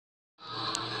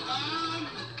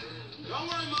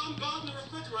I'm guarding the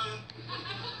refrigerator.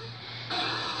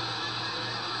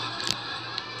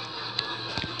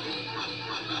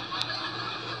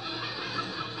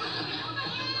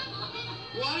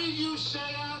 What did you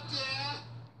say out there?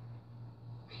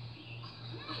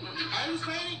 I didn't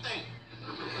say anything.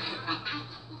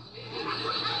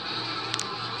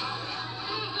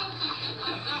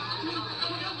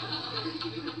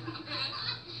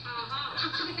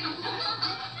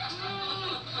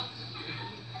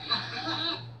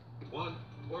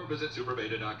 Or visit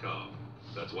superbeta.com.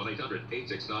 That's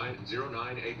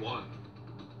 1-800-869-0981.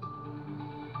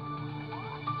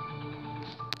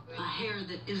 A hair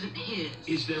that isn't his.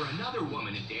 Is there another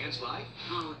woman in Dan's life?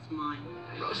 Oh, it's mine.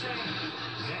 Roseanne.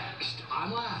 Next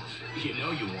on Laugh. You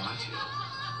know you want to.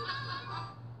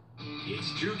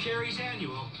 It's Drew Carey's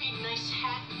annual. Hey, nice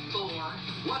hat, Thor.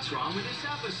 What's wrong with this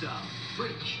episode?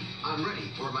 Rich, I'm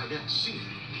ready for my next scene.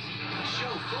 A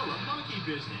show full of monkey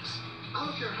business. I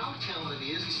don't care how talented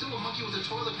he is, he's still a monkey with a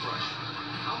toilet brush.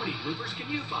 How many bloopers can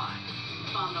you find?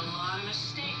 Found a lot of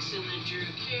mistakes in the Drew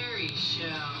Carey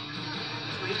show.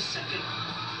 Wait a second.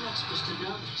 I'm not supposed to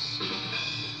know this.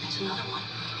 That's another one.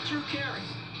 Drew Carey.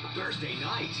 Thursday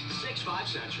night, 6/5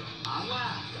 Central. On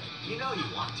Laugh. You know you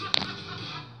want to.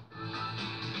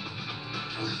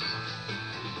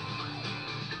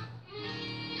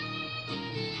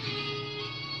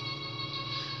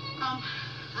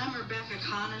 I'm Rebecca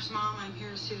Connor's mom. I'm here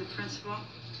to see the principal.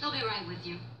 He'll be right with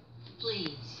you.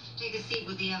 Please, take a seat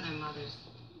with the other mothers.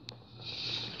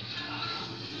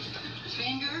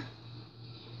 Finger?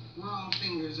 We're all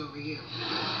fingers over here.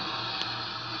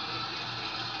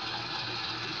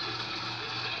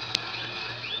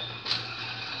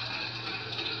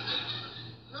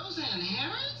 Roseanne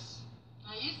Harris?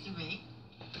 I used to be.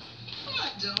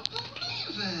 I don't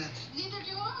believe it. Neither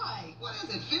do I. What is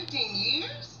it, 15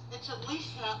 years? It's at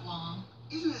least that long.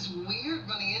 Isn't this weird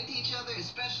running into each other,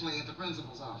 especially at the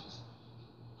principal's office?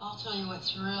 I'll tell you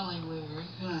what's really weird.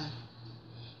 What?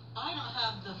 I don't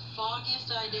have the foggiest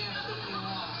idea of who you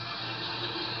are.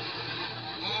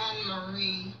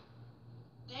 Anne-Marie.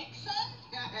 Dixon?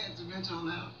 It's Mitchell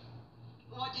now.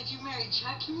 What, did you marry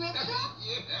Chucky Mitchell?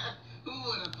 Yeah, who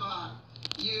would have thought?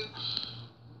 You...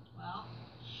 Well,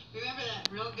 remember that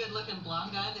real good-looking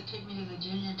blonde guy that took me to the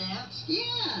junior dance? Yeah.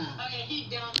 Oh, yeah, he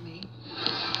dumped me.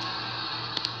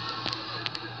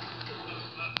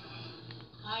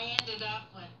 I ended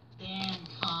up with Dan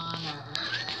Connor.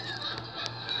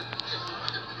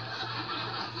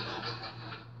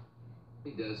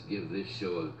 He does give this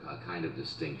show a kind of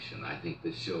distinction. I think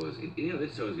this show is,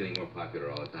 this show is getting more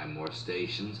popular all the time, more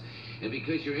stations. And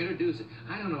because you're introducing,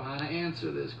 I don't know how to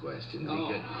answer this question.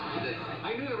 Oh,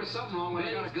 I knew there was something wrong when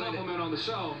I got a compliment on the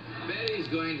show. Betty's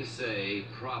going to say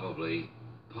probably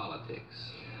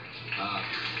politics.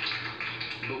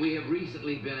 But we have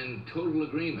recently been in total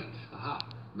agreement. Aha.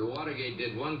 The Watergate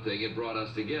did one thing, it brought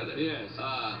us together. Yes.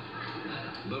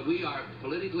 But we are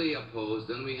politically opposed,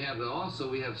 and we have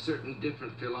certain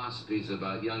different philosophies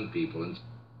about young people. And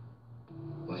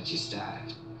once you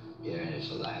start, you're in it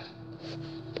for life.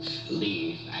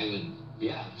 Leave, I mean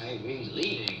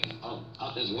leaving of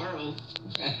this world.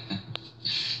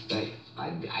 But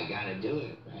I gotta do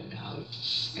it right now.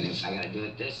 And if I gotta do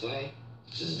it this way,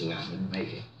 this is the way I'm gonna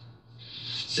make it.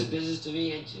 It's a business to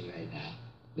be into right now.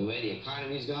 The way the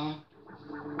economy's going,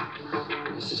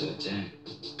 this is what's in.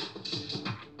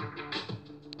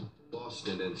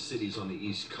 Boston and cities on the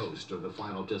East Coast are the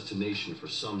final destination for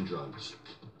some drugs.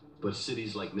 But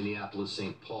cities like Minneapolis,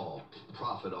 St. Paul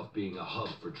profit off being a hub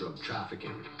for drug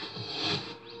trafficking.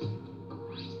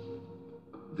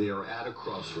 They are at a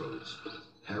crossroads.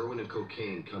 Heroin and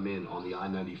cocaine come in on the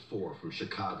I-94 from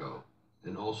Chicago,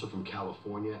 and also from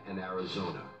California and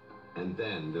Arizona. And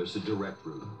then there's the direct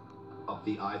route, up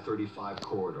the I-35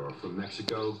 corridor from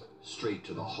Mexico straight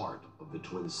to the heart of the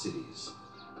Twin Cities.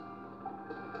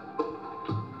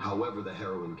 However the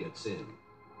heroin gets in,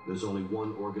 there's only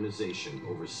one organization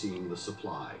overseeing the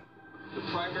supply. The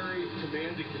primary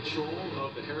command and control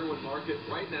of the heroin market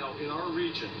right now in our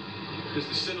region is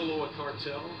the Sinaloa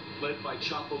cartel, led by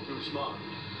Chapo Guzman.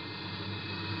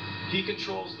 He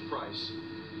controls the price.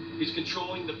 He's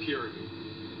controlling the purity.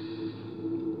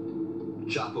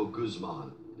 Chapo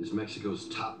Guzman is Mexico's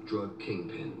top drug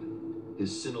kingpin.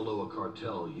 His Sinaloa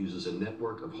cartel uses a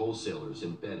network of wholesalers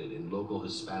embedded in local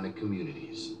Hispanic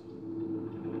communities.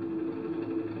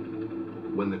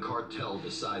 When the cartel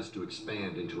decides to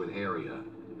expand into an area,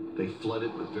 they flood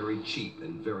it with very cheap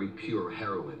and very pure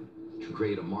heroin to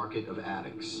create a market of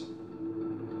addicts.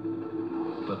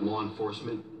 But law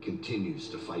enforcement continues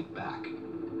to fight back.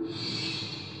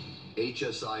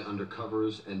 HSI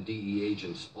undercovers and DE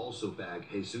agents also bag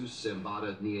Jesus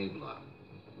Zambada Niebla,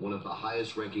 one of the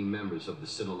highest-ranking members of the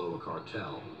Sinaloa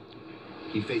cartel.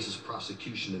 He faces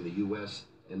prosecution in the U.S.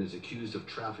 and is accused of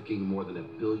trafficking more than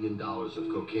 $1 billion of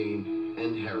cocaine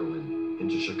and heroin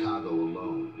into Chicago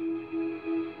alone.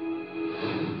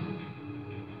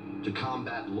 To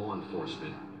combat law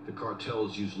enforcement, the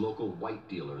cartels use local white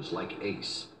dealers like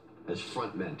Ace as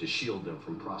frontmen to shield them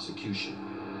from prosecution.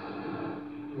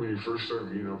 When you first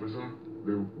start meeting up with them,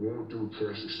 they won't do a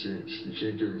cash exchange. You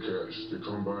can't give them cash. They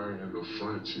come by and they'll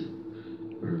front it to you.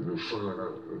 And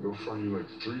they'll front you like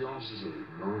 3 ounces of it. You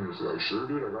know, and it's like, sure,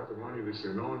 dude, I got the money. They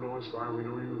say, no, it's fine. We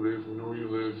know you live. We know you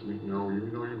live. We know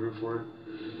you're good for it.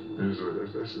 And it's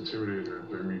like, that's intimidating. I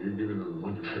mean, you're giving them the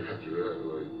money back after that.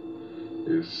 Like,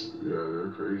 they're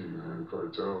crazy, man. The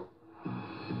cartel.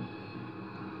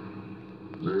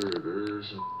 There's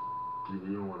some people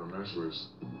you don't want to mess with.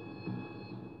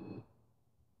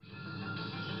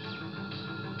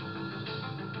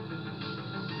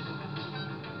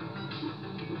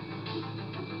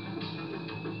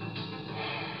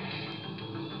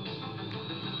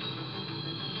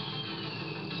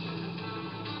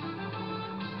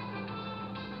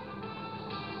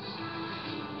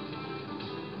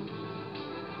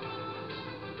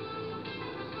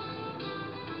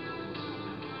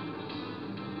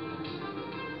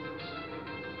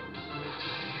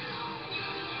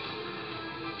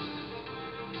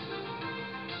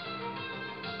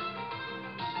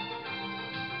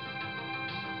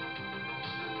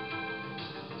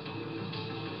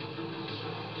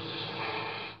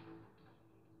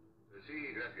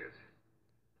 Sí, gracias.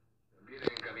 Viene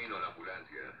en camino la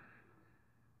ambulancia.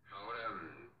 Ahora...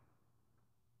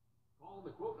 Call the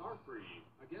quote are free.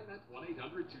 Again, that's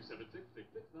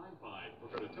 1-800-276-6695 or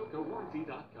go to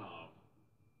tocowarranty.com.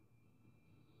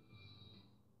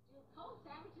 Do cold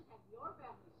sandwiches have your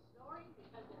family snoring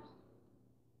because there's...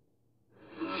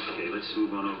 Okay, let's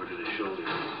move on over to the shoulder.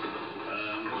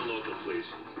 More local, please.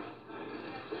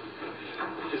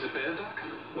 Is it bad, Doc?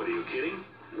 What, are you kidding?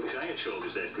 I wish I had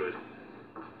shoulders that good.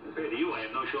 Compared to you, I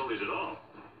have no shoulders at all.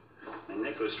 My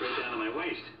neck goes straight down to my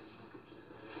waist.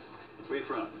 Where you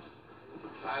from?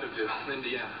 Idaville,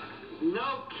 Indiana.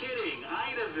 No kidding,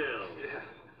 Idaville. Yeah.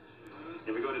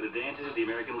 Ever go to the dances at the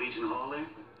American Legion Hall there?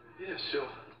 Yeah, sure.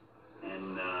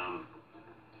 And,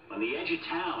 on the edge of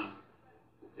town,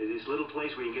 there's this little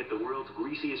place where you can get the world's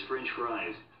greasiest French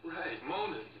fries. Right,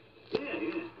 Mona. Yeah.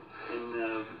 And,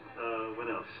 what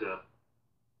else?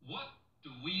 What do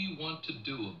we want to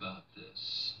do about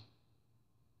this?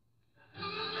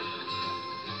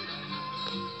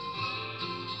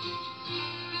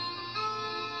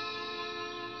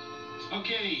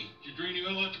 Okay, did you dream you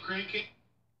will let the crank it?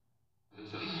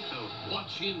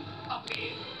 Watch him up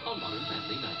ahead on Modern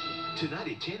Family Nightly.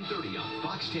 Tonight at 10:30 on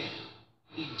Fox 10.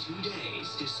 In 2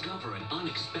 days, discover an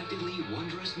unexpectedly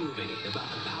wondrous movie about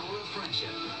the power of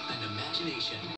friendship and imagination.